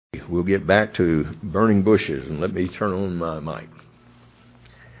We'll get back to burning bushes, and let me turn on my mic.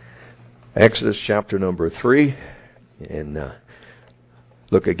 Exodus chapter number 3, and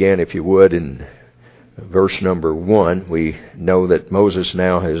look again, if you would, in verse number 1. We know that Moses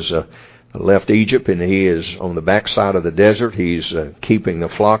now has left Egypt, and he is on the backside of the desert. He's keeping the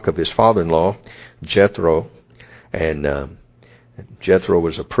flock of his father-in-law, Jethro, and Jethro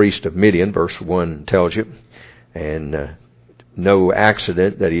was a priest of Midian, verse 1 tells you, and no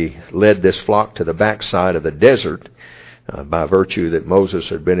accident that he led this flock to the backside of the desert by virtue that Moses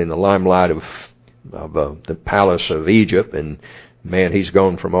had been in the limelight of the palace of Egypt, and man, he's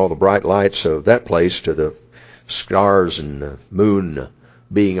gone from all the bright lights of that place to the stars and the moon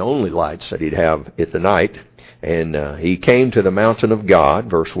being only lights that he'd have at the night. And he came to the mountain of God,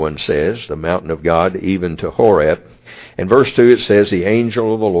 verse 1 says, the mountain of God, even to Horeb. And verse 2 it says, the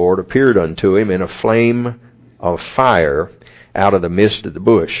angel of the Lord appeared unto him in a flame of fire out of the midst of the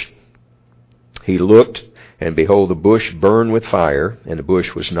bush. He looked, and behold, the bush burned with fire, and the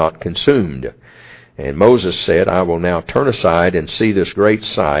bush was not consumed. And Moses said, I will now turn aside and see this great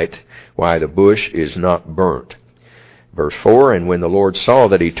sight, why the bush is not burnt. Verse 4, and when the Lord saw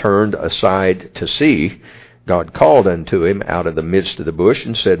that he turned aside to see, God called unto him out of the midst of the bush,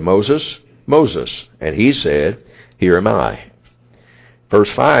 and said, Moses, Moses. And he said, Here am I.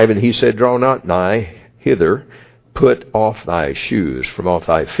 Verse 5, and he said, Draw not nigh hither, put off thy shoes from off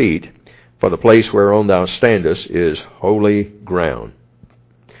thy feet, for the place whereon thou standest is holy ground.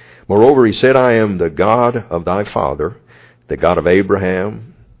 Moreover, he said, I am the God of thy father, the God of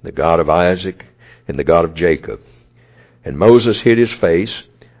Abraham, the God of Isaac, and the God of Jacob. And Moses hid his face,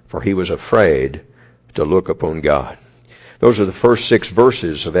 for he was afraid to look upon God. Those are the first 6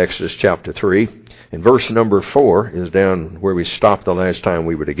 verses of Exodus chapter 3. And verse number 4 is down where we stopped the last time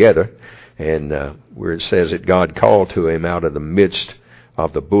we were together, and where it says that God called to him out of the midst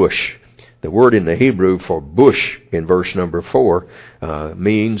of the bush. The word in the Hebrew for bush in verse number 4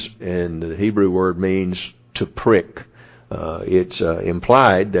 means, and the Hebrew word means to prick. It's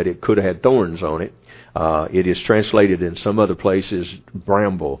implied that it could have had thorns on it. It is translated in some other places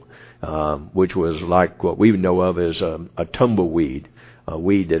bramble, which was like what we know of as a tumbleweed. A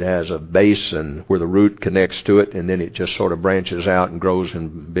weed that has a base and where the root connects to it, and then it just sort of branches out and grows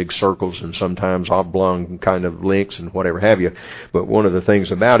in big circles and sometimes oblong kind of lengths and whatever have you. But one of the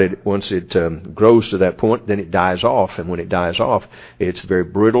things about it, once it grows to that point, then it dies off. And when it dies off, it's very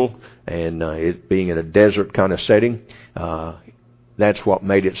brittle, and it being in a desert kind of setting, that's what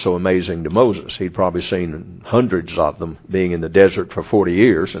made it so amazing to Moses. He'd probably seen hundreds of them being in the desert for 40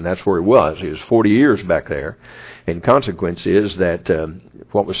 years, and that's where he was. He was 40 years back there. And consequence is that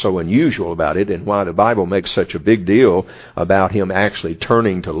what was so unusual about it, and why the Bible makes such a big deal about him actually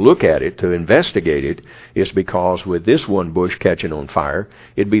turning to look at it, to investigate it, is because with this one bush catching on fire,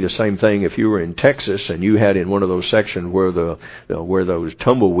 it'd be the same thing if you were in Texas and you had in one of those sections where where those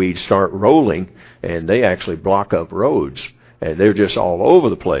tumbleweeds start rolling, and they actually block up roads. And they're just all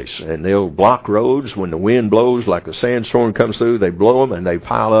over the place. And they'll block roads when the wind blows, like a sandstorm comes through. They blow them, and they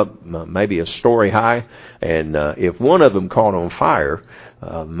pile up maybe a story high. And if one of them caught on fire,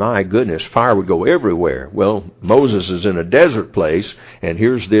 my goodness, fire would go everywhere. Well, Moses is in a desert place, and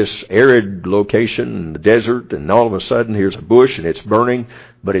here's this arid location in the desert, and all of a sudden here's a bush, and it's burning,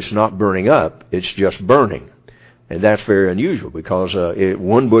 but it's not burning up. It's just burning. And that's very unusual because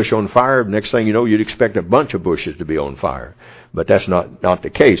one bush on fire, next thing you know, you'd expect a bunch of bushes to be on fire. But that's not the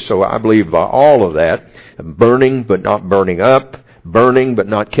case. So I believe all of that, burning but not burning up, burning but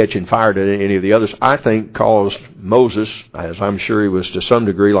not catching fire to any of the others, I think caused Moses, as I'm sure he was to some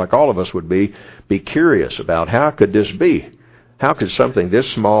degree like all of us would be curious about how could this be? How could something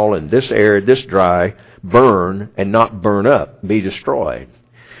this small and this arid, this dry, burn and not burn up, be destroyed?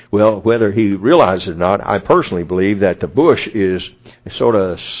 Well, whether he realized it or not, I personally believe that the bush is sort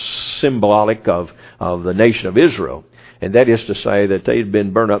of symbolic of the nation of Israel. And that is to say that they'd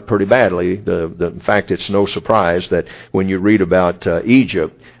been burned up pretty badly. In fact, it's no surprise that when you read about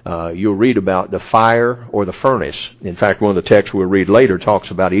Egypt, you'll read about the fire or the furnace. In fact, one of the texts we'll read later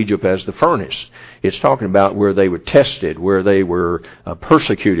talks about Egypt as the furnace. It's talking about where they were tested, where they were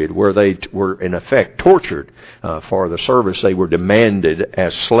persecuted, where they were, in effect, tortured for the service they were demanded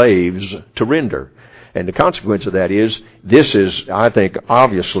as slaves to render. And the consequence of that is, this is, I think,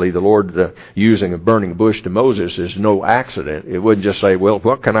 obviously the Lord using a burning bush to Moses is no accident. It wouldn't just say, well,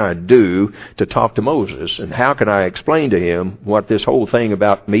 what can I do to talk to Moses? And how can I explain to him what this whole thing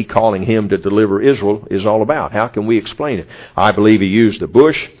about me calling him to deliver Israel is all about? How can we explain it? I believe he used the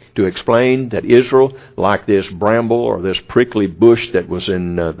bush to explain that Israel, like this bramble or this prickly bush that was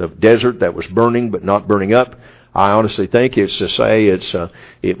in the desert that was burning but not burning up, I honestly think it's to say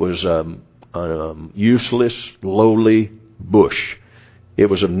it was a useless, lowly bush. It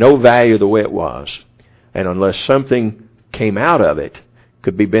was of no value the way it was. And unless something came out of it,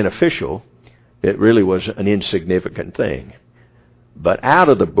 could be beneficial, it really was an insignificant thing. But out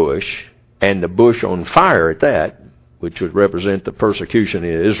of the bush, and the bush on fire at that, which would represent the persecution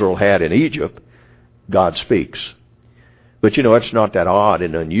Israel had in Egypt, God speaks. But it's not that odd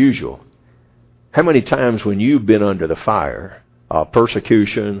and unusual. How many times when you've been under the fire of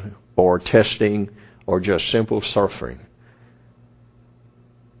persecution or testing or just simple suffering,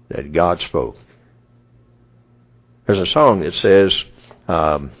 that God spoke? There's a song that says,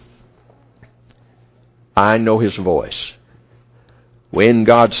 I know His voice. When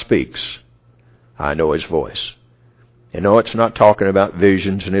God speaks, I know His voice. It's not talking about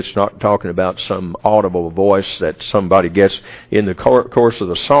visions, and it's not talking about some audible voice that somebody gets in the course of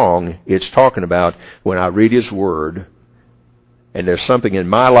the song. It's talking about when I read His Word, and there's something in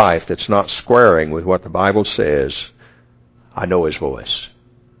my life that's not squaring with what the Bible says, I know His voice.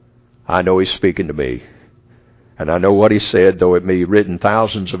 I know He's speaking to me. And I know what He said, though it may be written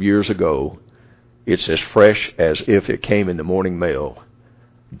thousands of years ago, it's as fresh as if it came in the morning mail.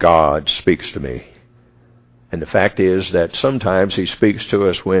 God speaks to me. And the fact is that sometimes He speaks to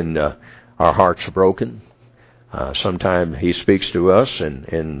us when our hearts are broken. Sometimes He speaks to us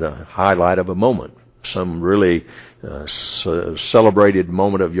in the highlight of a moment, some really celebrated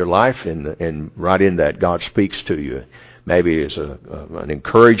moment of your life, and right in that God speaks to you. Maybe as an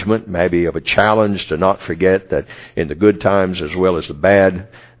encouragement, maybe of a challenge to not forget that in the good times as well as the bad,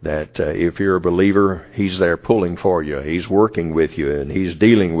 that if you're a believer, He's there pulling for you. He's working with you, and He's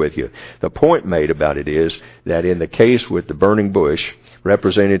dealing with you. The point made about it is that in the case with the burning bush,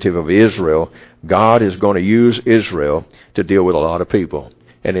 representative of Israel, God is going to use Israel to deal with a lot of people.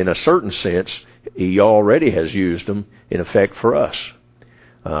 And in a certain sense, He already has used them, in effect, for us.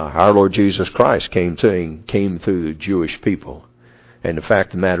 Our Lord Jesus Christ came through the Jewish people. And the fact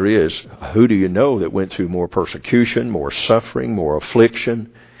of the matter is, who do you know that went through more persecution, more suffering, more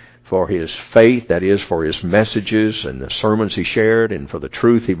affliction for his faith, that is, for his messages and the sermons he shared, and for the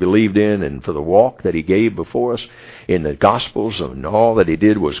truth he believed in, and for the walk that he gave before us in the Gospels, and all that he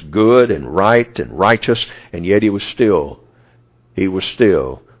did was good and right and righteous, and yet he was still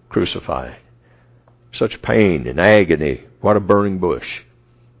crucified. Such pain and agony, what a burning bush.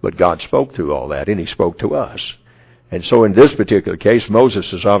 But God spoke through all that, and He spoke to us. And so in this particular case,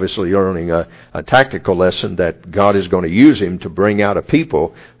 Moses is obviously learning a tactical lesson that God is going to use him to bring out a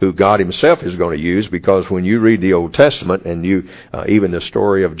people who God Himself is going to use, because when you read the Old Testament, and even the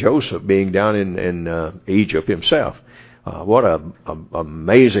story of Joseph being down in Egypt himself, what an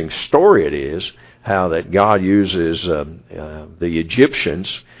amazing story it is, how that God uses the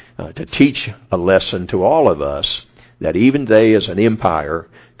Egyptians to teach a lesson to all of us, that even they as an empire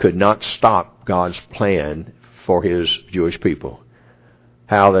could not stop God's plan for His Jewish people.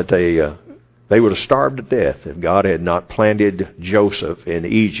 How that they would have starved to death if God had not planted Joseph in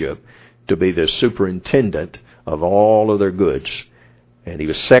Egypt to be the superintendent of all of their goods. And he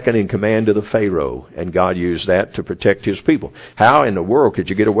was second in command to the Pharaoh, and God used that to protect His people. How in the world could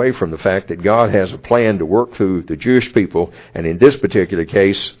you get away from the fact that God has a plan to work through the Jewish people, and in this particular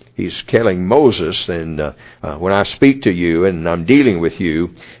case, He's telling Moses, and when I speak to you and I'm dealing with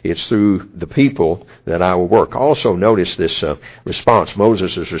you, it's through the people that I will work. Also notice this response,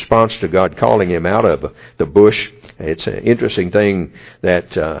 Moses' response to God calling him out of the bush. It's an interesting thing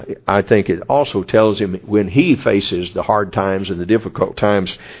that I think it also tells him when he faces the hard times and the difficult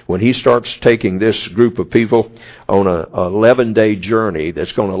times, when he starts taking this group of people on a 11-day journey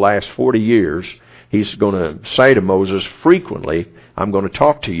that's going to last 40 years, He's going to say to Moses frequently, I'm going to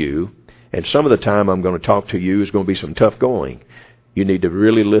talk to you, and some of the time I'm going to talk to you is going to be some tough going. You need to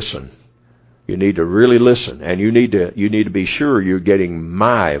really listen. You need to really listen, and you need to be sure you're getting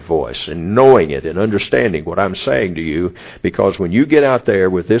my voice and knowing it and understanding what I'm saying to you, because when you get out there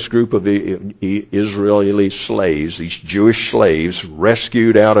with this group of Israeli slaves, these Jewish slaves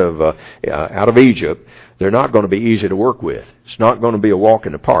rescued out of Egypt, they're not going to be easy to work with. It's not going to be a walk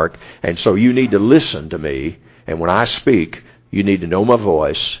in the park, and so you need to listen to me, and when I speak, you need to know my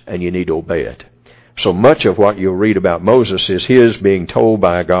voice, and you need to obey it. So much of what you'll read about Moses is his being told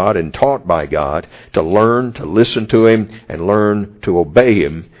by God and taught by God to learn to listen to Him and learn to obey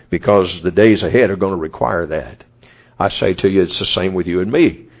Him, because the days ahead are going to require that. I say to you, it's the same with you and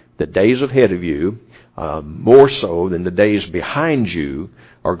me. The days ahead of you, more so than the days behind you,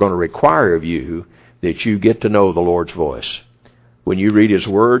 are going to require of you that you get to know the Lord's voice. When you read His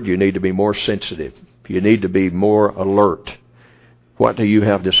Word, you need to be more sensitive. You need to be more alert. What do you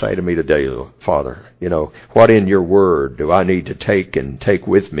have to say to me today, Father? What in your word do I need to take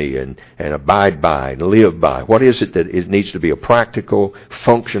with me and abide by and live by? What is it that it needs to be a practical,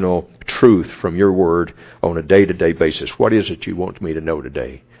 functional truth from your word on a day-to-day basis? What is it you want me to know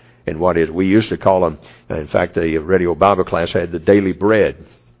today? And what is, we used to call them, in fact, the radio Bible class had the daily bread.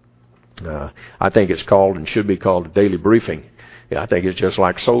 I think it's called and should be called a daily briefing. I think it's just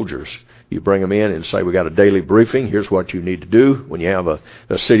like soldiers. You bring them in and say, we got a daily briefing. Here's what you need to do. When you have a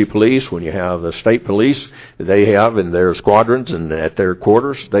city police, when you have the state police, they have in their squadrons and at their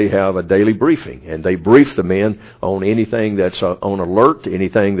quarters, they have a daily briefing. And they brief the men on anything that's on alert,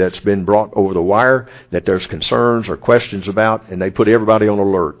 anything that's been brought over the wire, that there's concerns or questions about, and they put everybody on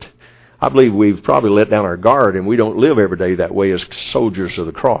alert. I believe we've probably let down our guard, and we don't live every day that way as soldiers of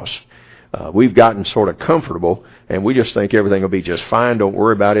the cross. We've gotten sort of comfortable, and we just think everything will be just fine, don't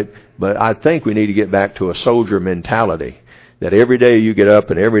worry about it. But I think we need to get back to a soldier mentality, that every day you get up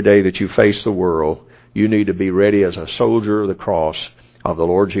and every day that you face the world, you need to be ready as a soldier of the cross of the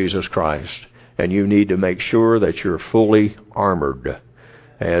Lord Jesus Christ. And you need to make sure that you're fully armored.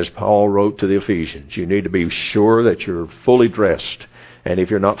 As Paul wrote to the Ephesians, you need to be sure that you're fully dressed. And if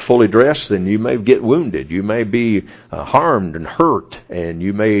you're not fully dressed, then you may get wounded. You may be harmed and hurt, and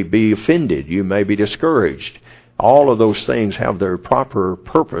you may be offended. You may be discouraged. All of those things have their proper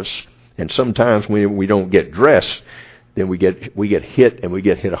purpose, and sometimes when we don't get dressed, then we get hit, and we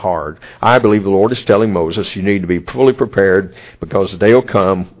get hit hard. I believe the Lord is telling Moses, you need to be fully prepared, because the day will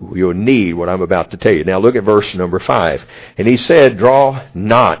come, you'll need what I'm about to tell you. Now look at verse number 5. And he said, draw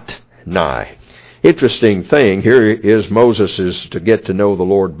not nigh. Interesting thing here is Moses is to get to know the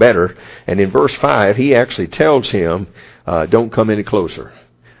Lord better. And in verse 5, he actually tells him, don't come any closer.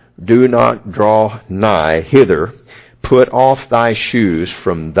 Do not draw nigh hither. Put off thy shoes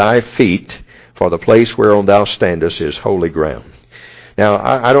from thy feet, for the place whereon thou standest is holy ground. Now,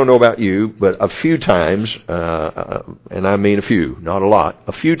 I don't know about you, but a few times, and I mean a few, not a lot,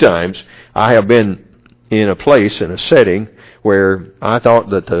 a few times I have been in a place, in a setting, where I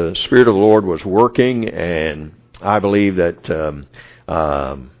thought that the Spirit of the Lord was working, and I believe that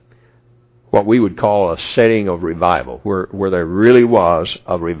what we would call a setting of revival, where there really was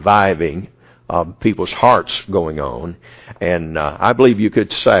a reviving of people's hearts going on. And I believe you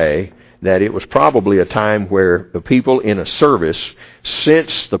could say that it was probably a time where the people in a service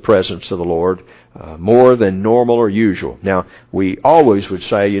sensed the presence of the Lord more than normal or usual. Now, we always would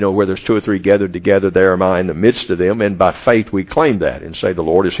say, where there's two or three gathered together, there am I in the midst of them, and by faith we claim that and say the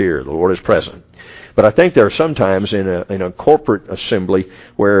Lord is here, the Lord is present. But I think there are sometimes in a corporate assembly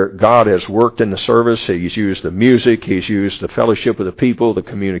where God has worked in the service. He's used the music, He's used the fellowship of the people, the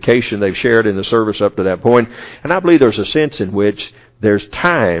communication they've shared in the service up to that point. And I believe there's a sense in which there's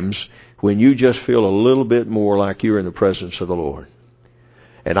times when you just feel a little bit more like you're in the presence of the Lord.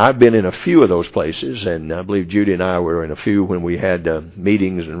 And I've been in a few of those places, and I believe Judy and I were in a few when we had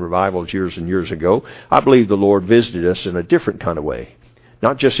meetings and revivals years and years ago. I believe the Lord visited us in a different kind of way.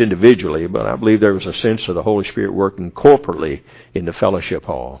 Not just individually, but I believe there was a sense of the Holy Spirit working corporately in the fellowship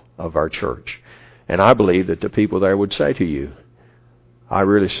hall of our church. And I believe that the people there would say to you, I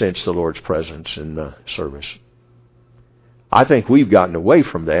really sense the Lord's presence in the service. I think we've gotten away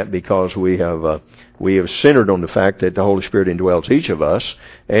from that because we have centered on the fact that the Holy Spirit indwells each of us,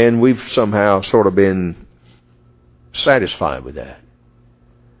 and we've somehow sort of been satisfied with that.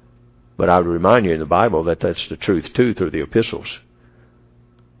 But I would remind you in the Bible that that's the truth too through the epistles.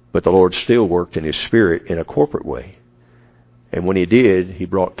 But the Lord still worked in His Spirit in a corporate way. And when He did, He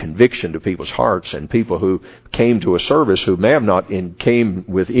brought conviction to people's hearts, and people who came to a service who may have not came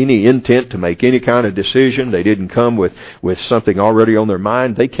with any intent to make any kind of decision. They didn't come with something already on their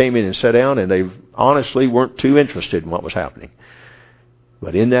mind. They came in and sat down, and they honestly weren't too interested in what was happening.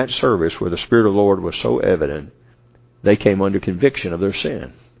 But in that service where the Spirit of the Lord was so evident, they came under conviction of their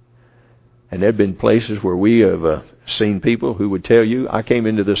sin. And there have been places where we have seen people who would tell you, I came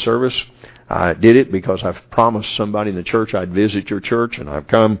into this service, I did it because I've promised somebody in the church I'd visit your church, and I've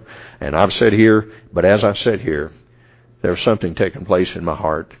come and I've sat here, but as I sat here, there's something taking place in my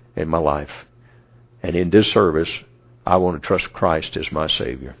heart, in my life. And in this service, I want to trust Christ as my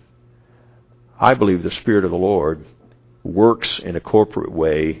Savior. I believe the Spirit of the Lord works in a corporate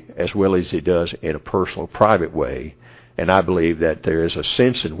way as well as He does in a personal, private way. And I believe that there is a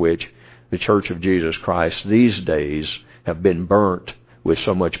sense in which the Church of Jesus Christ these days have been burnt with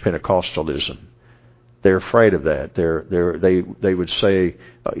so much Pentecostalism. They're afraid of that. They would say,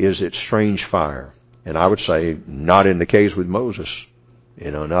 is it strange fire? And I would say, not in the case with Moses.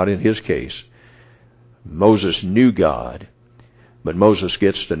 Not in his case. Moses knew God. But Moses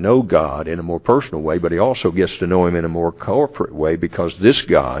gets to know God in a more personal way, but he also gets to know Him in a more corporate way, because this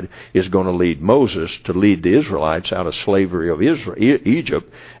God is going to lead Moses to lead the Israelites out of slavery of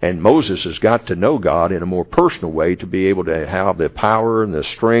Egypt, and Moses has got to know God in a more personal way to be able to have the power and the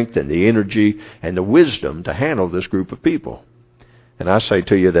strength and the energy and the wisdom to handle this group of people. And I say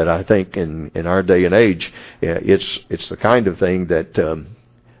to you that I think in our day and age, it's the kind of thing that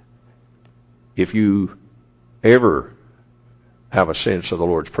if you ever have a sense of the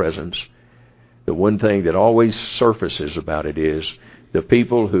Lord's presence, the one thing that always surfaces about it is the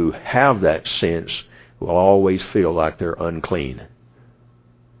people who have that sense will always feel like they're unclean.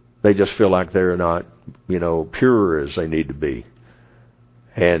 They just feel like they're not, pure as they need to be.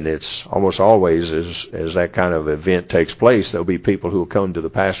 And it's almost always, as that kind of event takes place, there'll be people who will come to the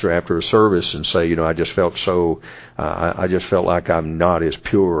pastor after a service and say, I just felt I just felt like I'm not as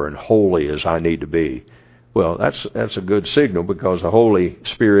pure and holy as I need to be. Well, that's a good signal, because the Holy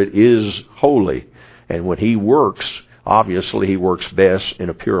Spirit is holy. And when He works, obviously He works best in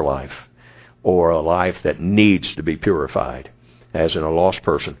a pure life, or a life that needs to be purified, as in a lost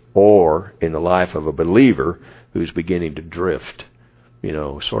person, or in the life of a believer who's beginning to drift,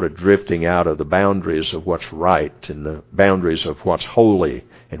 sort of drifting out of the boundaries of what's right and the boundaries of what's holy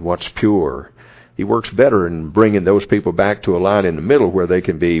and what's pure. He works better in bringing those people back to a line in the middle where they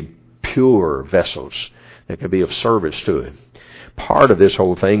can be pure vessels that can be of service to Him. Part of this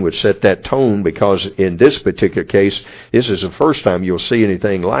whole thing would set that tone, because in this particular case, this is the first time you'll see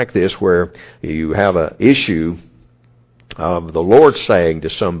anything like this, where you have an issue of the Lord saying to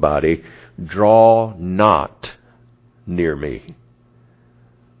somebody, "Draw not near me."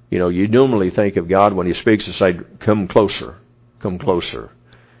 You normally think of God when He speaks to say, "Come closer, come closer."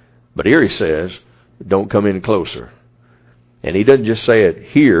 But here He says, "Don't come in closer." And He doesn't just say it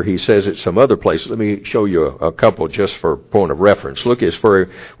here, He says it some other places. Let me show you a couple just for point of reference. Look as for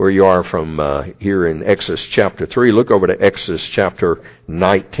where you are from here in Exodus chapter 3. Look over to Exodus chapter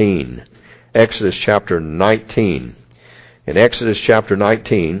 19. Exodus chapter 19. In Exodus chapter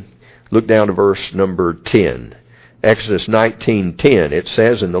 19, look down to verse number 10. Exodus 19:10, it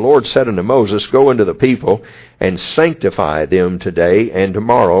says, "And the Lord said unto Moses, Go unto the people, and sanctify them today and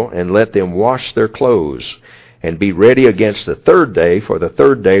tomorrow, and let them wash their clothes, and be ready against the third day, for the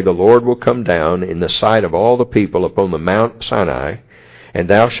third day the Lord will come down in the sight of all the people upon the Mount Sinai, and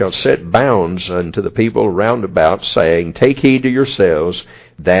thou shalt set bounds unto the people round about, saying, Take heed to yourselves,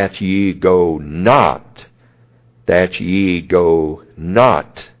 that ye go not, that ye go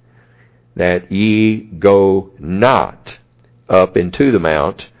not, that ye go not up into the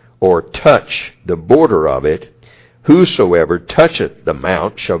mount, or touch the border of it. Whosoever toucheth the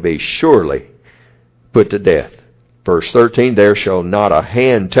mount shall be surely put to death." Verse 13, "There shall not a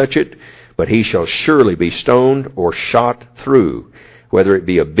hand touch it, but he shall surely be stoned or shot through, whether it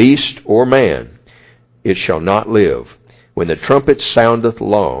be a beast or man, it shall not live. When the trumpet soundeth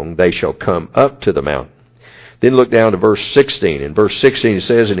long, they shall come up to the mount." Then look down to verse 16. In verse 16 it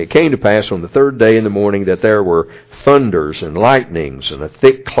says, "And it came to pass on the third day in the morning that there were thunders and lightnings and a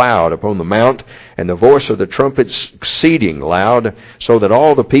thick cloud upon the mount, and the voice of the trumpets exceeding loud, so that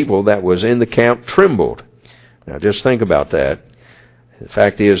all the people that was in the camp trembled." Now just think about that. The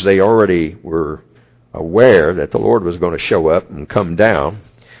fact is, they already were aware that the Lord was going to show up and come down.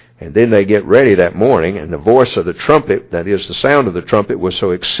 And then they get ready that morning, and the voice of the trumpet, that is the sound of the trumpet, was so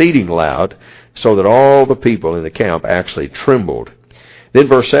exceeding loud, so that all the people in the camp actually trembled. Then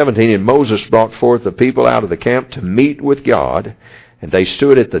verse 17, "And Moses brought forth the people out of the camp to meet with God, and they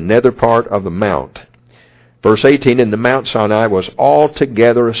stood at the nether part of the mount." Verse 18, "And the Mount Sinai was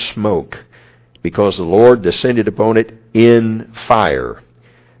altogether a smoke, because the Lord descended upon it in fire.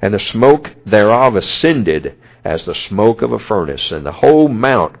 And the smoke thereof ascended as the smoke of a furnace, and the whole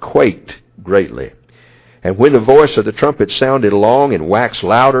mount quaked greatly. And when the voice of the trumpet sounded long and waxed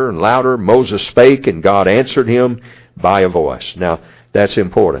louder and louder, Moses spake, and God answered him by a voice." Now, that's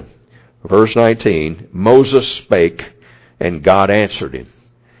important. Verse 19, Moses spake, and God answered him.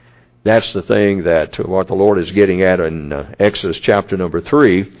 That's the thing that what the Lord is getting at in Exodus chapter number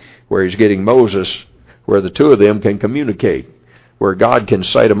 3, where He's getting Moses, where the two of them can communicate, where God can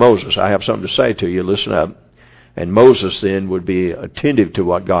say to Moses, "I have something to say to you, listen up." And Moses then would be attentive to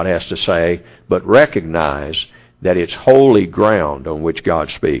what God has to say, but recognize that it's holy ground on which God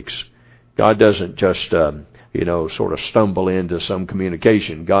speaks. God doesn't just, sort of stumble into some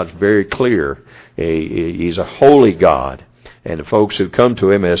communication. God's very clear. He's a holy God. And the folks who come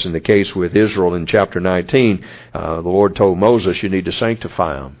to Him, as in the case with Israel in chapter 19, the Lord told Moses, you need to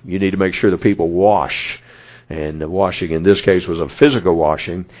sanctify them. You need to make sure the people wash. And the washing in this case was a physical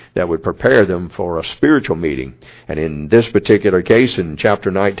washing that would prepare them for a spiritual meeting. And in this particular case, in chapter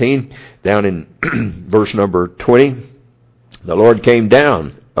 19, down in verse number 20, the Lord came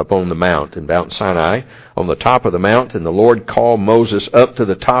down upon the mount in Mount Sinai, on the top of the mount, and the Lord called Moses up to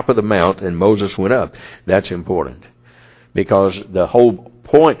the top of the mount, and Moses went up. That's important, because the whole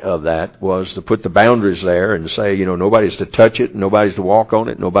point of that was to put the boundaries there and say, nobody's to touch it, nobody's to walk on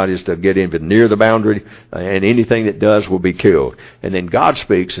it, nobody's to get even near the boundary, and anything that does will be killed. And then God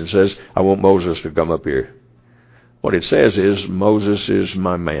speaks and says, I want Moses to come up here. What it says is, Moses is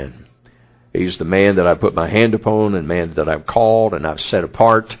my man. He's the man that I put my hand upon, and man that I've called and I've set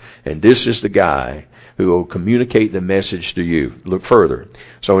apart, and this is the guy who will communicate the message to you. Look further.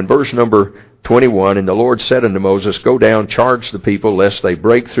 So in verse number 21, and the Lord said unto Moses, Go down, charge the people, lest they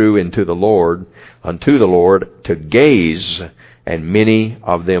break through unto the Lord to gaze, and many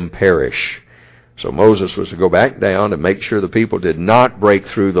of them perish. So Moses was to go back down and make sure the people did not break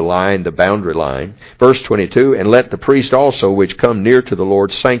through the line, the boundary line. Verse 22, And let the priest also which come near to the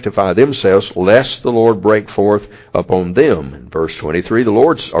Lord sanctify themselves, lest the Lord break forth upon them. In verse 23,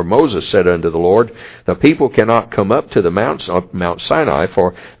 Moses said unto the Lord, The people cannot come up to the Mount Sinai,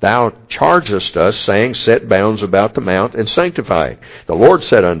 for thou chargest us, saying, Set bounds about the mount, and sanctify it. The Lord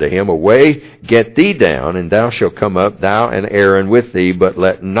said unto him, Away, get thee down, and thou shalt come up, thou and Aaron with thee, but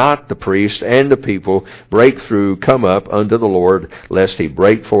let not the priest and the people break through, come up unto the Lord, lest he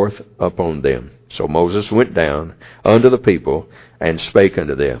break forth upon them. So Moses went down unto the people, and spake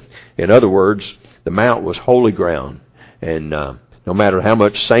unto them. In other words, the mount was holy ground, and no matter how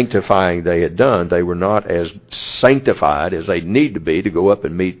much sanctifying they had done, they were not as sanctified as they need to be to go up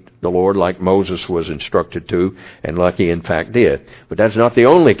and meet the Lord like Moses was instructed to, and like he in fact did. But that's not the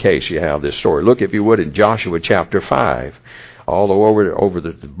only case you have this story. Look, if you would, in Joshua chapter 5. All over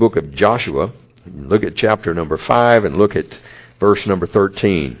the book of Joshua, look at chapter number 5 and look at verse number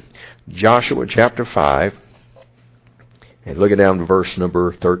 13. Joshua chapter 5. And look down to verse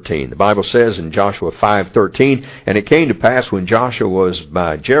number 13. The Bible says in Joshua 5:13, And it came to pass when Joshua was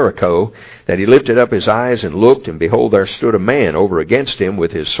by Jericho, that he lifted up his eyes and looked, and behold, there stood a man over against him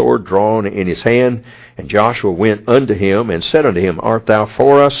with his sword drawn in his hand. And Joshua went unto him and said unto him, Art thou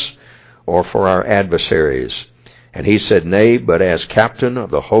for us, or for our adversaries? And he said, Nay, but as captain of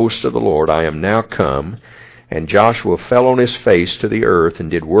the host of the Lord I am now come. And Joshua fell on his face to the earth,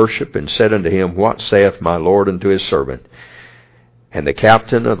 and did worship, and said unto him, What saith my Lord unto his servant? And the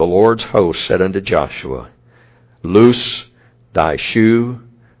captain of the Lord's host said unto Joshua, Loose thy shoe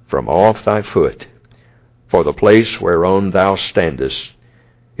from off thy foot, for the place whereon thou standest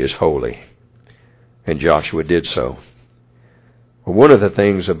is holy. And Joshua did so. Well, one of the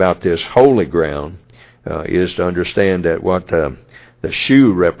things about this holy ground is to understand that what the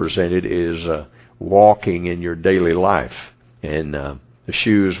shoe represented is walking in your daily life. And the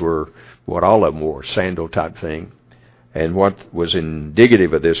shoes were what all of them wore, sandal type thing. And what was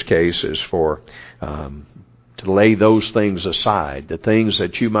indicative of this case is for to lay those things aside, the things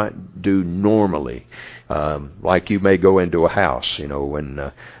that you might do normally. Like you may go into a house.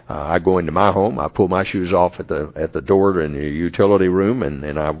 When I go into my home, I pull my shoes off at the door in the utility room,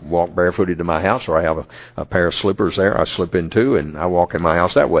 and I walk barefooted to my house, or I have a pair of slippers there I slip into, and I walk in my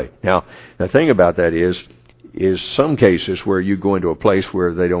house that way. Now, the thing about that is some cases where you go into a place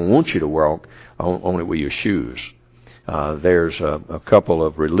where they don't want you to walk only with your shoes. There's a couple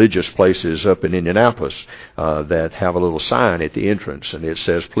of religious places up in Indianapolis that have a little sign at the entrance, and it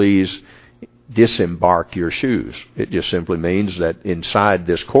says, Please disembark your shoes. It just simply means that inside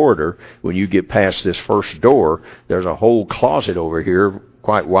this corridor, when you get past this first door, there's a whole closet over here,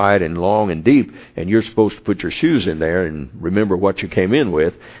 quite wide and long and deep, and you're supposed to put your shoes in there and remember what you came in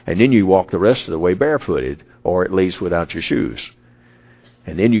with, and then you walk the rest of the way barefooted, or at least without your shoes.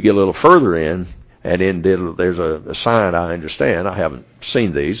 And then you get a little further in, and then there's a sign, I understand, I haven't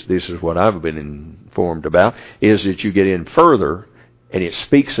seen these, this is what I've been informed about, is that you get in further, and it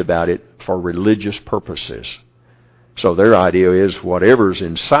speaks about it for religious purposes. So their idea is whatever's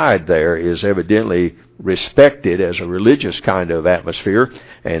inside there is evidently respected as a religious kind of atmosphere,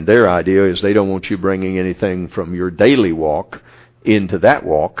 and their idea is they don't want you bringing anything from your daily walk into that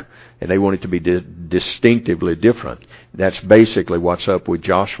walk, and they want it to be distinctively different. That's basically what's up with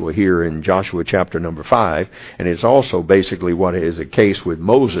Joshua here in Joshua chapter number 5, and it's also basically what is the case with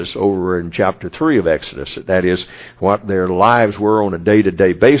Moses over in chapter 3 of Exodus. That is, what their lives were on a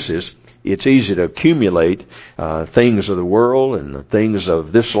day-to-day basis. It's easy to accumulate things of the world and the things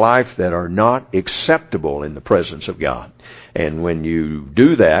of this life that are not acceptable in the presence of God. And when you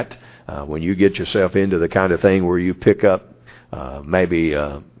do that, when you get yourself into the kind of thing where you pick up maybe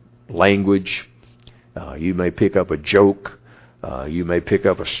language You may pick up a joke. You may pick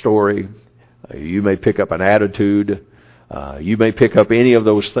up a story. You may pick up an attitude. You may pick up any of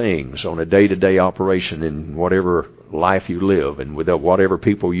those things on a day-to-day operation in whatever life you live and with whatever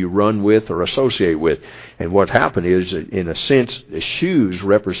people you run with or associate with. And what happened is, in a sense, the shoes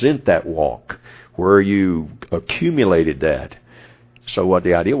represent that walk where you accumulated that. So what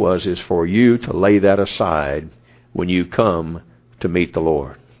the idea was is for you to lay that aside when you come to meet the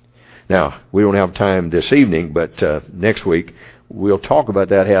Lord. Now, we don't have time this evening, but next week we'll talk about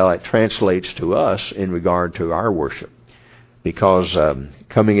that, how it translates to us in regard to our worship. Because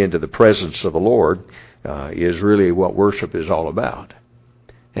coming into the presence of the Lord is really what worship is all about.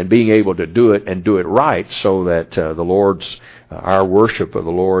 And being able to do it and do it right so that our worship of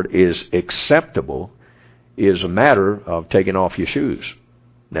the Lord is acceptable is a matter of taking off your shoes.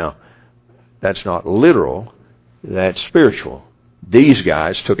 Now, that's not literal, that's spiritual. These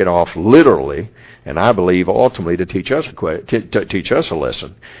guys took it off literally, and I believe ultimately to teach us a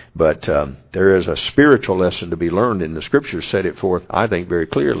lesson. But there is a spiritual lesson to be learned, and the Scriptures set it forth, I think, very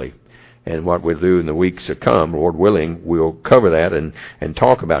clearly. And what we'll do in the weeks to come, Lord willing, we'll cover that and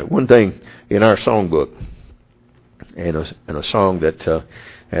talk about it. One thing in our songbook, and a song that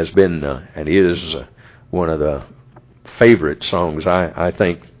has been and is one of the favorite songs, I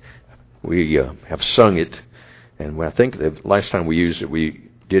think we have sung it. And I think the last time we used it, we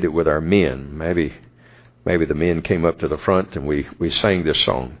did it with our men. Maybe the men came up to the front and we sang this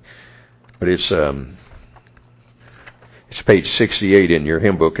song. But it's page 68 in your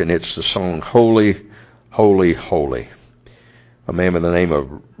hymn book, and it's the song "Holy, Holy, Holy." A man by the name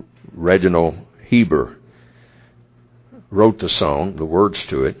of Reginald Heber wrote the song, the words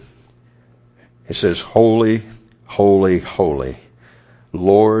to it. It says, "Holy, holy, holy,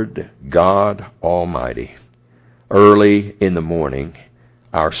 Lord God Almighty. Early in the morning,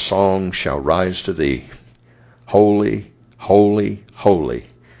 our song shall rise to Thee. Holy, holy, holy,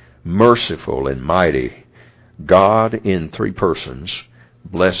 merciful and mighty, God in three persons,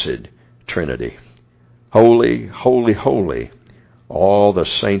 blessed Trinity. Holy, holy, holy, all the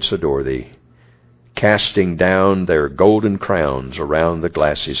saints adore Thee, casting down their golden crowns around the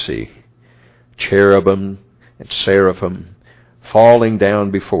glassy sea. Cherubim and seraphim falling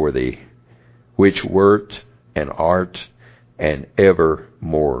down before Thee, which wert and art, and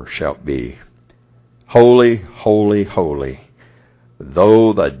evermore shalt be. Holy, holy, holy,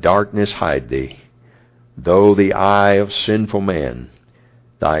 though the darkness hide Thee, though the eye of sinful man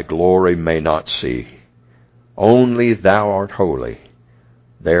Thy glory may not see. Only Thou art holy,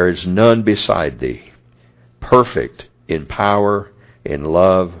 there is none beside Thee, perfect in power, in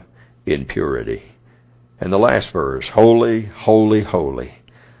love, in purity." And the last verse, "Holy, holy, holy,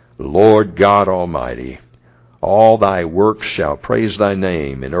 Lord God Almighty, all Thy works shall praise Thy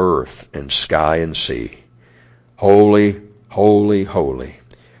name in earth and sky and sea. Holy, holy, holy,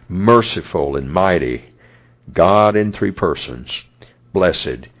 merciful and mighty, God in three persons,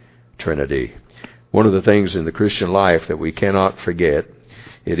 blessed Trinity." One of the things in the Christian life that we cannot forget,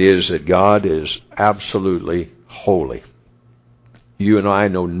 it is that God is absolutely holy. You and I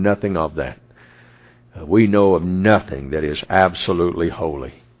know nothing of that. We know of nothing that is absolutely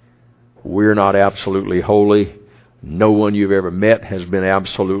holy. We're not absolutely holy. No one you've ever met has been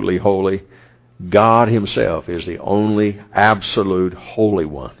absolutely holy. God Himself is the only absolute holy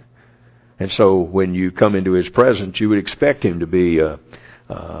one. And so when you come into His presence, you would expect Him to be a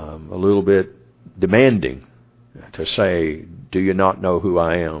little bit demanding, to say, "Do you not know who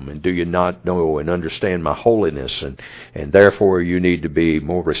I am? And do you not know and understand my holiness? And therefore you need to be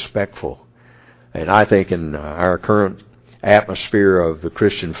more respectful." And I think in our current atmosphere of the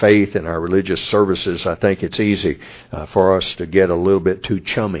Christian faith and our religious services, I think it's easy for us to get a little bit too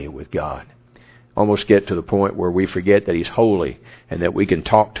chummy with God. Almost get to the point where we forget that He's holy and that we can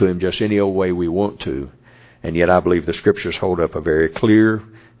talk to Him just any old way we want to. And yet I believe the Scriptures hold up a very clear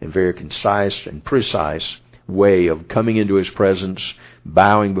and very concise and precise way of coming into His presence,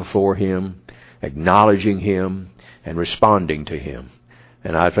 bowing before Him, acknowledging Him, and responding to Him.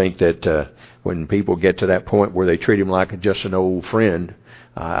 And I think that when people get to that point where they treat Him like just an old friend,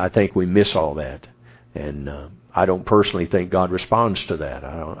 I think we miss all that. And I don't personally think God responds to that.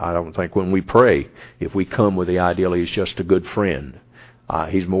 I don't think when we pray, if we come with the idea He's just a good friend,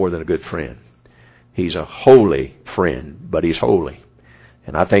 He's more than a good friend. He's a holy friend, but He's holy.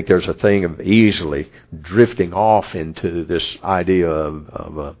 And I think there's a thing of easily drifting off into this idea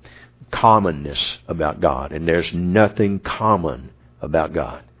of commonness about God. And there's nothing common about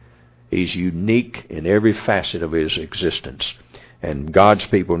God. He's unique in every facet of His existence. And God's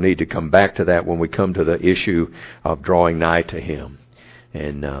people need to come back to that when we come to the issue of drawing nigh to Him.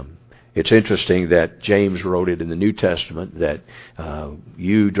 And It's interesting that James wrote it in the New Testament that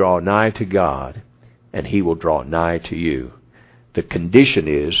you draw nigh to God and He will draw nigh to you. The condition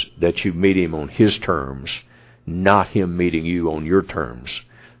is that you meet Him on His terms, not Him meeting you on your terms.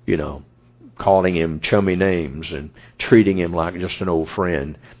 You know, calling Him chummy names and treating Him like just an old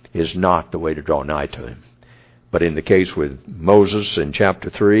friend is not the way to draw nigh to Him. But in the case with Moses in chapter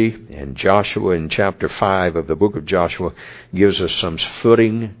 3 and Joshua in chapter 5 of the book of Joshua gives us some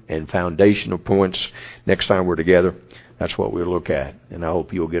footing and foundational points. Next time we're together, that's what we'll look at. And I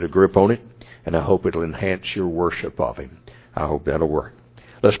hope you'll get a grip on it, and I hope it'll enhance your worship of Him. I hope that'll work.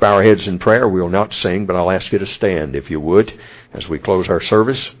 Let's bow our heads in prayer. We'll not sing, but I'll ask you to stand, if you would, as we close our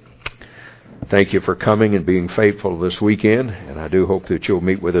service. Thank you for coming and being faithful this weekend, and I do hope that you'll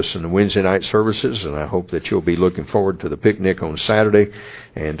meet with us in the Wednesday night services, and I hope that you'll be looking forward to the picnic on Saturday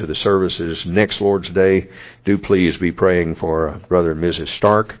and to the services next Lord's Day. Do please be praying for Brother and Mrs.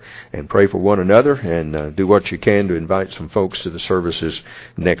 Stark, and pray for one another, and do what you can to invite some folks to the services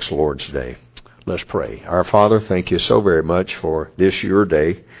next Lord's Day. Let's pray. Our Father, thank you so very much for this your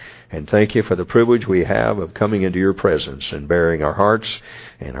day. And thank you for the privilege we have of coming into your presence and bearing our hearts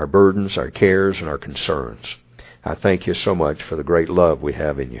and our burdens, our cares, and our concerns. I thank you so much for the great love we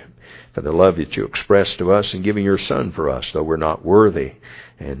have in you, for the love that you express to us in giving your Son for us, though we're not worthy.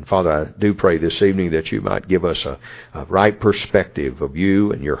 And Father, I do pray this evening that you might give us a right perspective of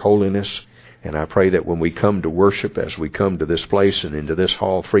you and your holiness. And I pray that when we come to worship, as we come to this place and into this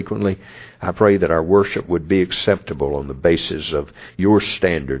hall frequently, I pray that our worship would be acceptable on the basis of your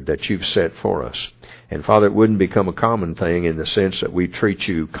standard that you've set for us. And Father, it wouldn't become a common thing in the sense that we treat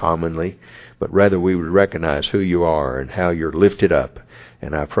you commonly, but rather we would recognize who you are and how you're lifted up.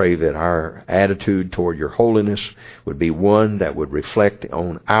 And I pray that our attitude toward your holiness would be one that would reflect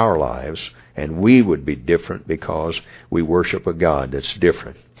on our lives, and we would be different because we worship a God that's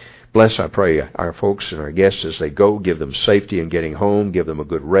different. Bless, I pray, our folks and our guests as they go. Give them safety in getting home. Give them a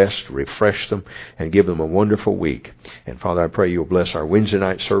good rest. Refresh them. And give them a wonderful week. And Father, I pray you'll bless our Wednesday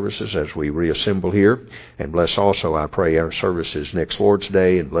night services as we reassemble here. And bless also, I pray, our services next Lord's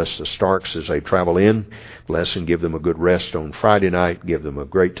Day. And bless the Starks as they travel in. Bless and give them a good rest on Friday night. Give them a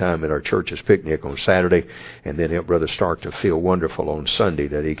great time at our church's picnic on Saturday. And then help Brother Stark to feel wonderful on Sunday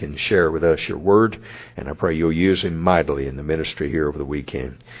that he can share with us your word. And I pray you'll use him mightily in the ministry here over the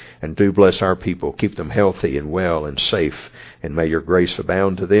weekend. And do bless our people. Keep them healthy and well and safe. And may your grace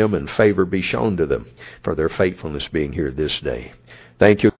abound to them and favor be shown to them for their faithfulness being here this day. Thank you.